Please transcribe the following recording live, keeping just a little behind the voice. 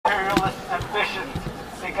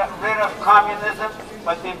of communism,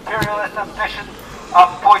 but the imperialist ambition of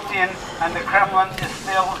Putin and the Kremlin is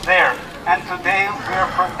still there. And today we are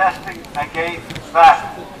protesting against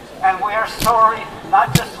that. And we are sorry,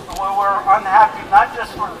 we're unhappy, not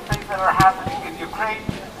just for the things that are happening in Ukraine,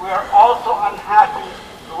 we are also unhappy,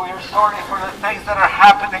 we are sorry for the things that are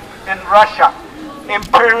happening in Russia.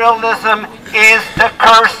 Imperialism is the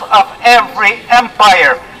curse of every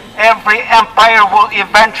empire. Every empire will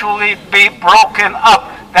eventually be broken up.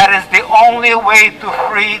 That is the only way to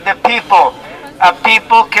free the people. A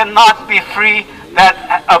people cannot be free that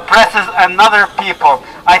oppresses another people.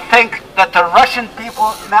 I think that the Russian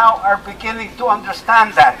people now are beginning to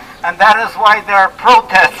understand that, and that is why there are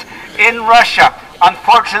protests in Russia.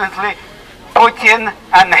 Unfortunately, Putin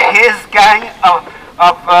and his gang of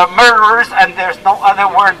murderers, and there's no other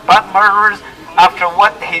word but murderers, after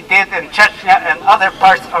what he did in Chechnya and other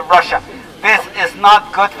parts of Russia. This is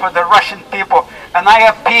not good for the Russian people, and I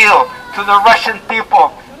appeal to the Russian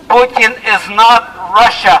people. Putin is not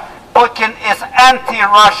Russia. Putin is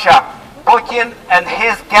anti-Russia. Putin and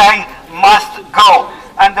his gang must go.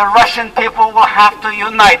 And the Russian people will have to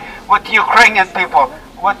unite with the Ukrainian people,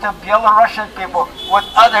 with the Belarusian people, with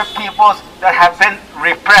other peoples that have been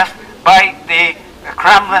repressed by the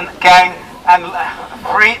Kremlin gang and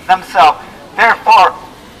free themselves. Therefore,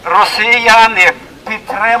 росіяни,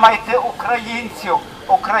 підтримайте українців.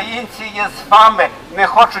 Українці є з вами. Не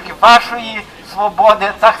хочуть вашої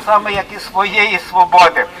свободи, так само, як і своєї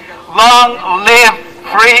свободи. Long live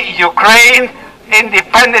free Ukraine,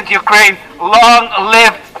 independent Ukraine. Long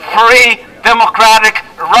live free, democratic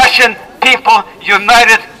Russian people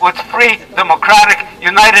united with free, democratic,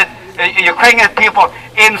 united Ukrainian people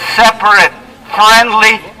in separate,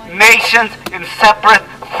 friendly nations, in separate,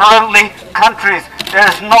 friendly countries.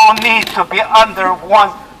 There's no need to be under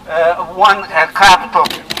one capital.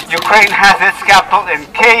 Ukraine has its capital in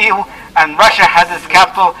Kyiv, and Russia has its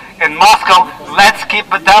capital in Moscow. Let's keep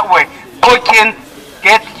it that way. Putin,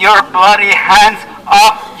 get your bloody hands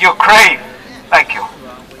off Ukraine. Thank you.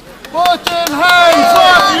 Putin, hands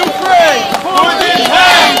off Ukraine! Putin,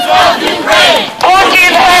 hands off Ukraine!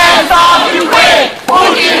 Putin, hands off Ukraine!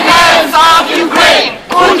 Putin, hands off Ukraine!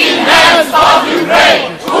 Putin, hands off Ukraine!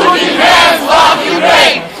 Putin, hands off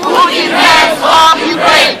Ukraine! Putin, hands off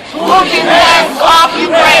Ukraine! Putin, hands off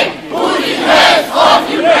Ukraine! Putin, hands off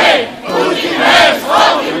Ukraine! Putin, hands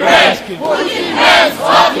off Ukraine! Putin, hands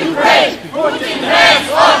off Ukraine! Putin, hands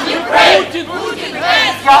off Ukraine! Putin,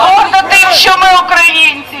 hands. Я горда тим, що ми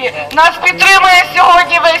українці. Нас підтримує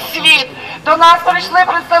сьогодні весь світ. До нас прийшли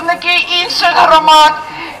представники інших громад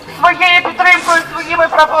своєю підтримкою, своїми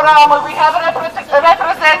прапорами. We have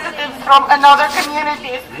representatives from another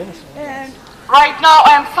communities. And right now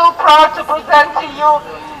I am so proud to present to you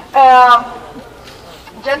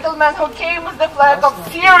gentleman who came with the flag of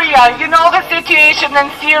Syria. You know the situation in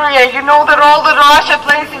Syria. You know the role that Russia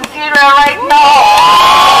plays in Syria right now.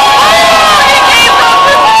 He came to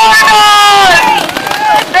support us.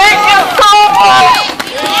 Thank you so much.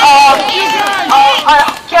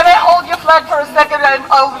 Can I hold your flag for a second?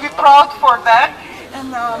 I'll be proud for that.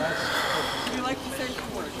 And would you like to say some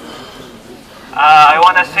words? I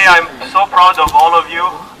want to say I'm so proud of all of you.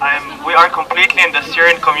 We are completely in the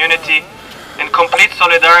Syrian community, in complete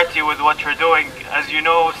solidarity with what you're doing. As you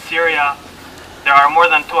know, Syria, there are more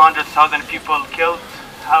than 200,000 people killed.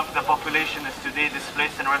 Half the population is today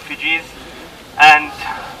displaced and refugees. And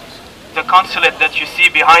the consulate that you see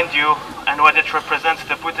behind you and what it represents,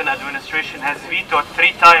 the Putin administration, has vetoed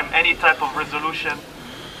 3 times any type of resolution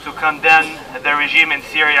to condemn the regime in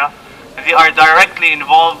Syria. They are directly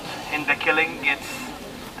involved in the killing. It's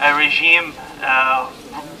a regime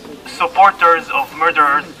supporters of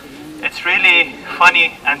murderers. It's really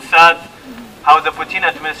funny and sad how the Putin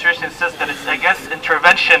administration says that it's against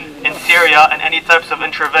intervention in Syria and any types of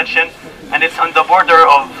intervention, and it's on the border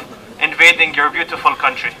of invading your beautiful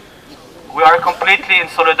country. We are completely in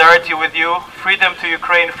solidarity with you. Freedom to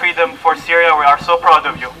Ukraine, freedom for Syria. We are so proud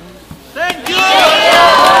of you. Thank you!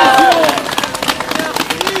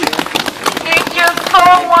 Thank you so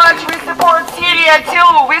much. We support Syria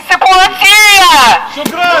too. We support Syria!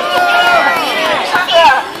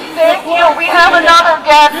 Thank you. We have another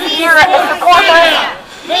guest here and support us.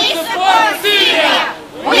 We support Syria!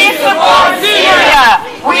 We support Syria!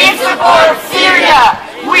 We support Syria!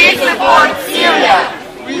 We support Syria!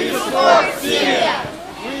 We support Syria!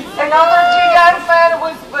 Another two young men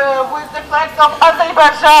with the flags of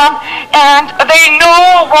Azerbaijan, and they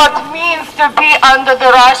know what it means to be under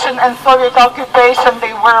the Russian and Soviet occupation.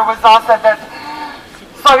 They were with us at that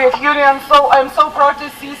Soviet Union, so I'm so proud to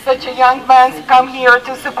see such a young man come here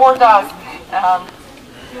to support us.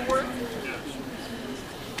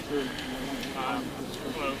 Press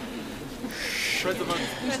the button.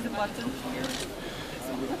 Press the button.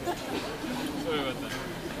 Sorry about that.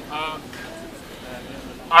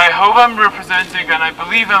 I hope I'm representing, and I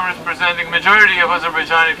believe I'm representing, majority of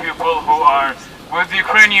Azerbaijani people who are with the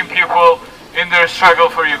Ukrainian people in their struggle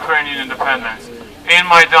for Ukrainian independence. In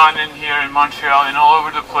Maidan, in here, in Montreal, and all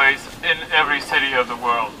over the place, in every city of the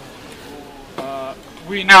world.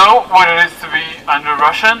 We know what it is to be under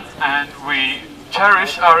Russian, and we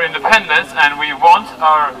cherish our independence, and we want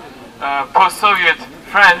our post-Soviet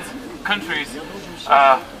friends, countries,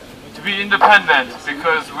 to be independent,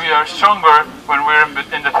 because we are stronger when we're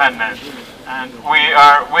independent. And we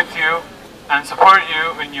are with you and support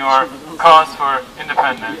you in your cause for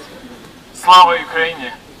independence. Slava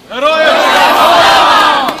Ukraini!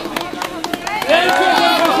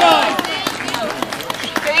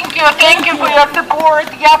 Thank you for your support.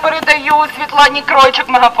 Я передаю Світлані Кройчук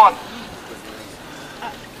мегафон.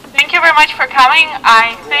 Thank you very much for coming.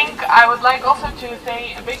 I think I would like also to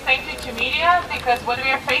say a big thank you to media, because what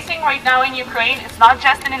we are facing right now in Ukraine is not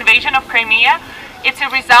just an invasion of Crimea, it's a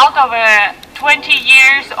result of 20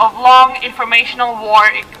 years of long informational war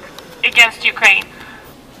against Ukraine.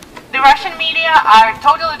 The Russian media are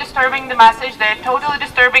totally disturbing the message, they're totally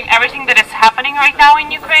disturbing everything that is happening right now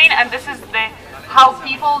in Ukraine, and this is how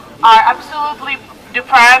people are absolutely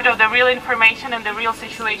deprived of the real information and the real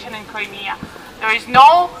situation in Crimea. There is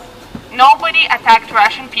nobody attacked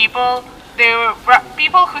Russian people. The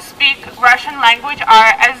people who speak Russian language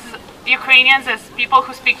are as Ukrainians as people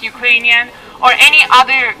who speak Ukrainian or any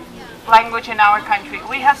other language in our country.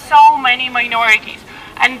 We have so many minorities,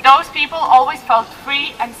 and those people always felt free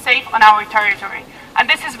and safe on our territory. And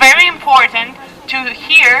this is very important to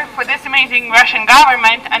hear for this amazing Russian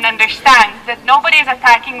government and understand that nobody is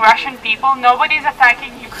attacking Russian people, nobody is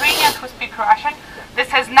attacking Ukrainians who speak Russian. This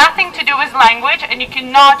has nothing to do with language, and you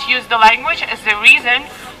cannot use the language as the reason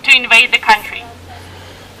to invade the country.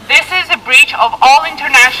 This is a breach of all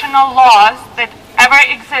international laws that ever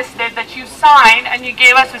existed, that you signed and you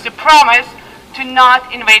gave us as a promise to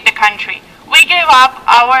not invade the country. We gave up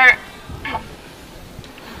our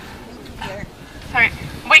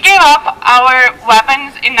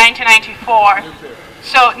weapons in 1994,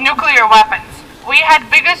 so nuclear weapons. We had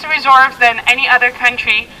biggest reserves than any other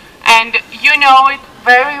country, and you know it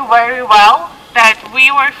very, very well that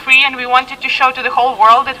we were free, and we wanted to show to the whole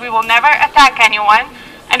world that we will never attack anyone,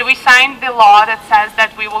 and we signed the law that says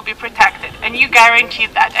that we will be protected, and you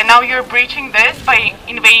guaranteed that. And now you're breaching this by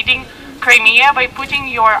invading Crimea, by putting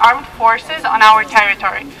your armed forces on our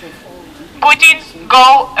territory. Putin,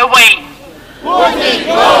 go away! Putin,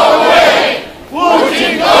 go away!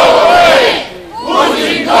 Putin, go away!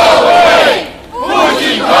 Putin, go away!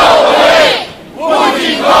 Putin, go away!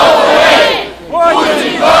 Putin, go away!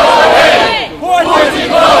 Putin, go away! Putin,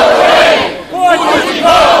 go away! Putin,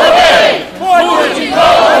 go away! Putin, go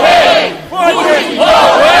away! Putin, go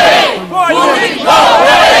away! Putin, go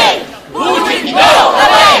away! Putin, go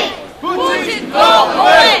away! Putin, go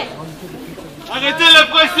away! Arrêtez la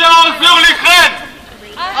pression sur l'Ukraine!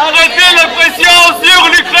 Arrêtez la pression sur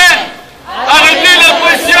l'Ukraine! Arrêtez la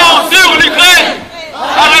pression sur l'Ukraine!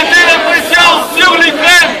 Arrêtez la pression sur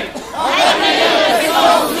l'Ukraine!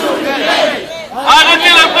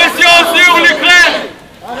 Arrêtez la pression sur l'Ukraine!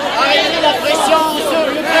 Arrêtez la pression sur l'Ukraine! Arrêtez la pression sur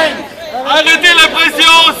l'Ukraine! Arrêtez la pression sur l'Ukraine! Arrêtez la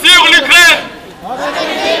pression sur l'Ukraine! Arrêtez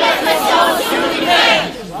la pression sur l'Ukraine!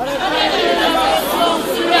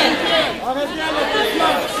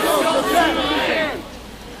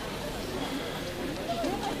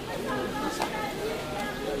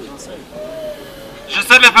 Je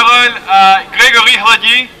cède la parole à Grégory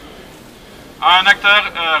Hladier, un acteur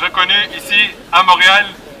reconnu ici à Montréal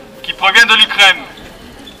qui provient de l'Ukraine.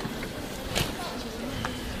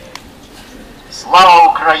 Слава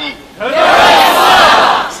Україні!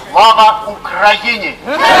 Слава Україні!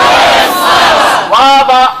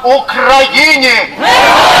 Слава Україні!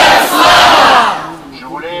 Je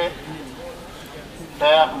voulais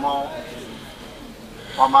faire mon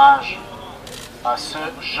hommage à ce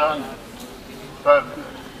jeune peuple,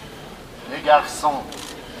 les garçons,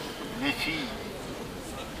 les filles,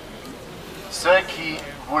 ceux qui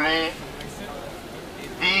voulaient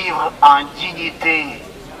vivre en dignité,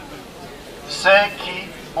 ceux qui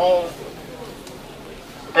ont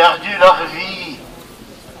perdu leur vie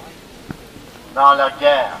dans la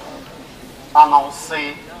guerre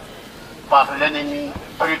annoncée par l'ennemi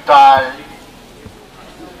brutal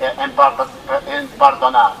et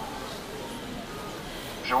impardonnable.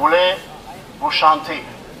 Je voulais vous chanter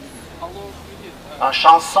une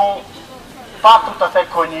chanson pas tout à fait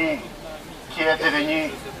connue, qui est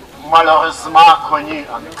devenue malheureusement connue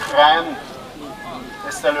en Ukraine.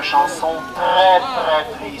 Et c'est une chanson très très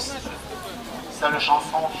triste. C'est une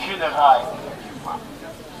chanson funéraille.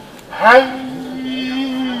 Hey,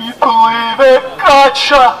 pливе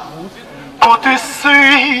кача по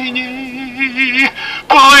Тисині,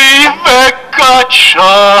 пливе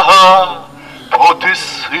кача по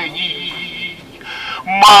Тисині.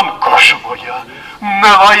 Мамко ж моя, не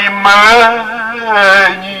лай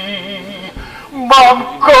мені,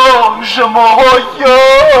 мамко ж моя,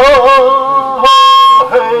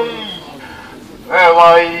 гей, не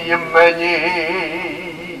лай мені.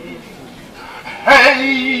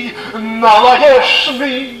 Гей, налаєш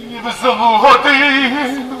мій в злу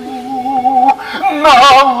годину,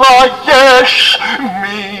 налаєш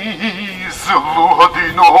мій злу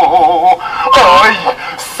годину, ой,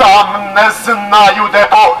 сам не знаю, де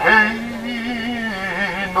погину,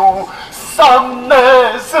 сам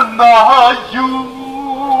не знаю,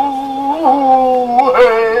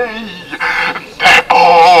 гей, де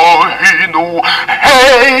погину,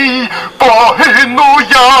 гей, погину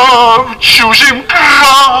я в чужім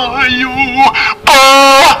краю,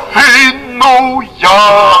 погину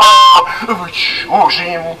я в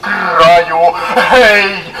чужім краю,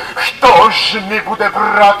 гей, хто ж мій буде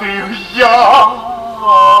брати в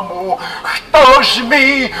яму, хто ж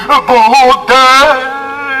мій буде,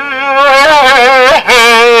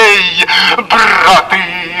 гей, брати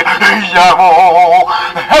яму,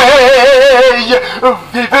 гей,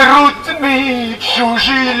 виберуть мій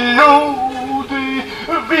чужі люди,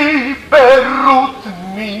 виберуть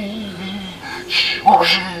мій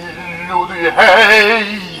чужі люди,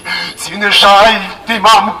 гей, ці не жаль ти,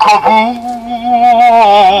 мамко,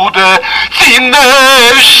 буде, ці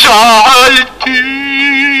не жаль ти,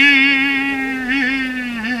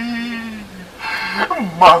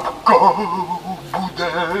 мамко,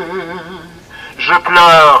 буде. Je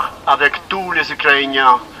pleure avec tous les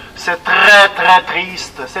Ukrainiens. C'est très très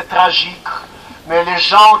triste, c'est tragique. Mais les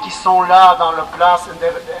gens qui sont là dans la place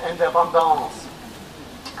d'indépendance,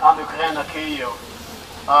 en Ukraine, à Kiev,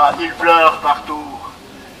 ils pleurent partout.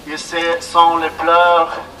 Et ce sont les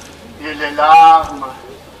pleurs et les larmes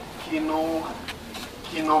qui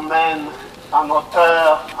nous mènent à une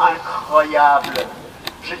hauteur incroyable.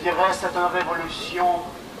 Je dirais que c'est une révolution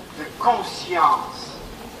de conscience,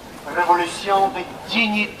 révolution de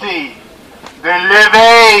dignité, de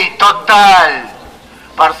l'éveil total,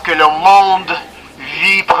 parce que le monde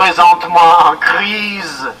vit présentement en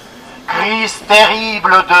crise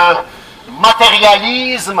terrible de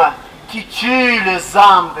matérialisme qui tue les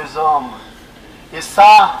âmes des hommes. Et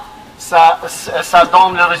ça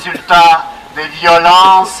donne le résultat des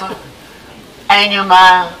violences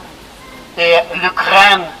inhumaines. Et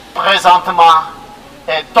l'Ukraine, présentement,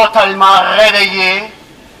 est totalement réveillée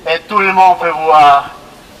et tout le monde peut voir.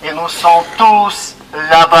 Et nous sommes tous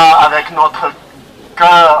là-bas avec notre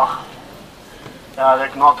cœur et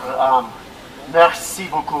avec notre âme. Merci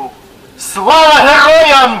beaucoup. Слава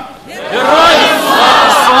героям! Героям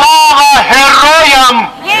слава! Слава героям!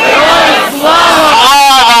 Героям слава!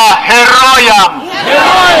 Слава героям!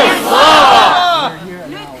 Героям слава!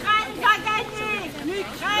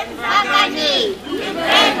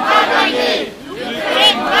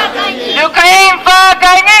 L'Ukraine va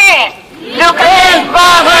gagner! L'Ukraine va gagner! L'Ukraine va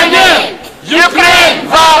gagner! L'Ukraine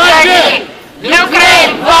va gagner!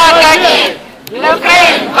 L'Ukraine va gagner!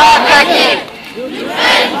 L'Ukraine va gagner! L'Ukraine va gagner! L'Ukraine va gagner! L'Ukraine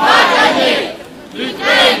va gagner! L'Ukraine va gagner!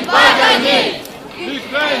 L'Ukraine va gagner!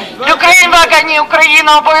 Ukraine va gagner!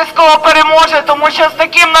 Україна обов'язково переможе, тому що з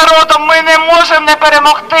таким народом ми не можемо не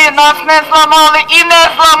перемогти. Нас не зламали і не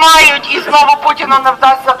зламають, і знову Путіну не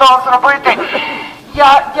вдасться того зробити.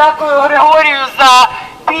 Я дякую Григорію за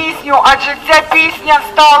пісню, адже ця пісня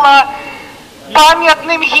стала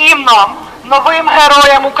пам'ятним гімном новим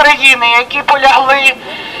героям України, які полягли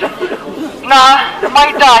на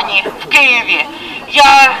Майдані в Києві.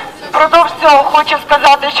 Я впродовж цього хочу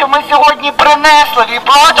сказати, що ми сьогодні принесли, we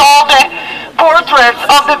brought all the portraits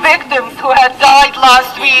of the victims who had died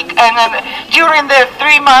last week and during the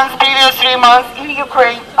previous 3 months in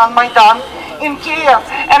Ukraine on Maidan in Kiev.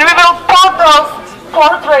 And we will put those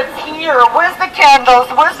portraits here with the candles,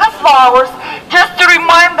 with the flowers, just to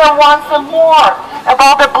remind them once more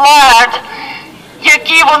about the blood,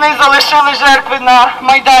 які вони залишили жертви на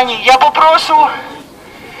Майдані.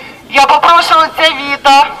 Я попрошу отця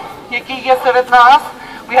Віта, який є серед нас.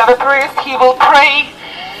 We have a priest, he will pray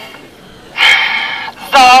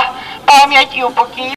за пам'ять і упокій